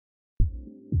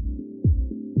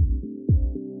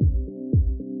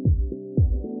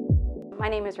My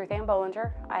name is Ruth Ann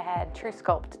Bollinger. I had True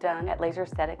Sculpt done at Laser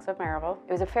Aesthetics of Maryville.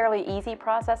 It was a fairly easy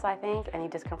process, I think. Any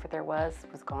discomfort there was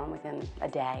gone within a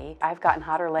day. I've gotten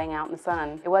hotter laying out in the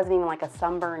sun. It wasn't even like a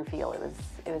sunburn feel.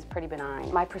 It was pretty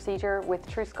benign. My procedure with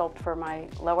True Sculpt for my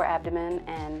lower abdomen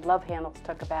and love handles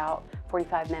took about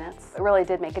 45 minutes. It really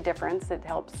did make a difference. It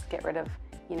helps get rid of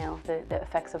the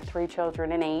effects of 3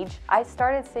 children in age. I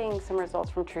started seeing some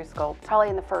results from True Sculpt probably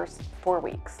in the first 4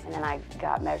 weeks, and then I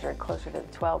got measured closer to the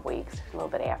 12 weeks, a little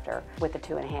bit after, with a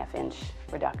 2.5-inch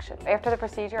reduction. After the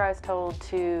procedure, I was told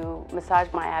to massage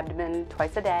my abdomen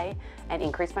twice a day and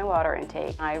increase my water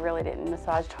intake. I really didn't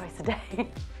massage twice a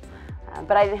day.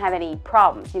 But I didn't have any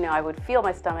problems. I would feel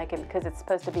my stomach, and because it's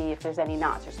supposed to be, if there's any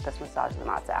knots, you're supposed to massage the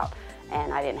knots out.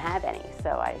 And I didn't have any,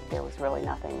 so there was really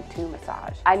nothing to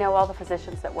massage. I know all the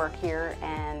physicians that work here,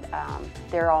 and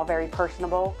they're all very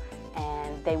personable,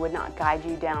 and they would not guide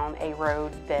you down a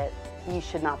road that you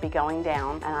should not be going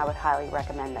down, and I would highly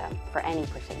recommend them for any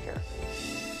procedure.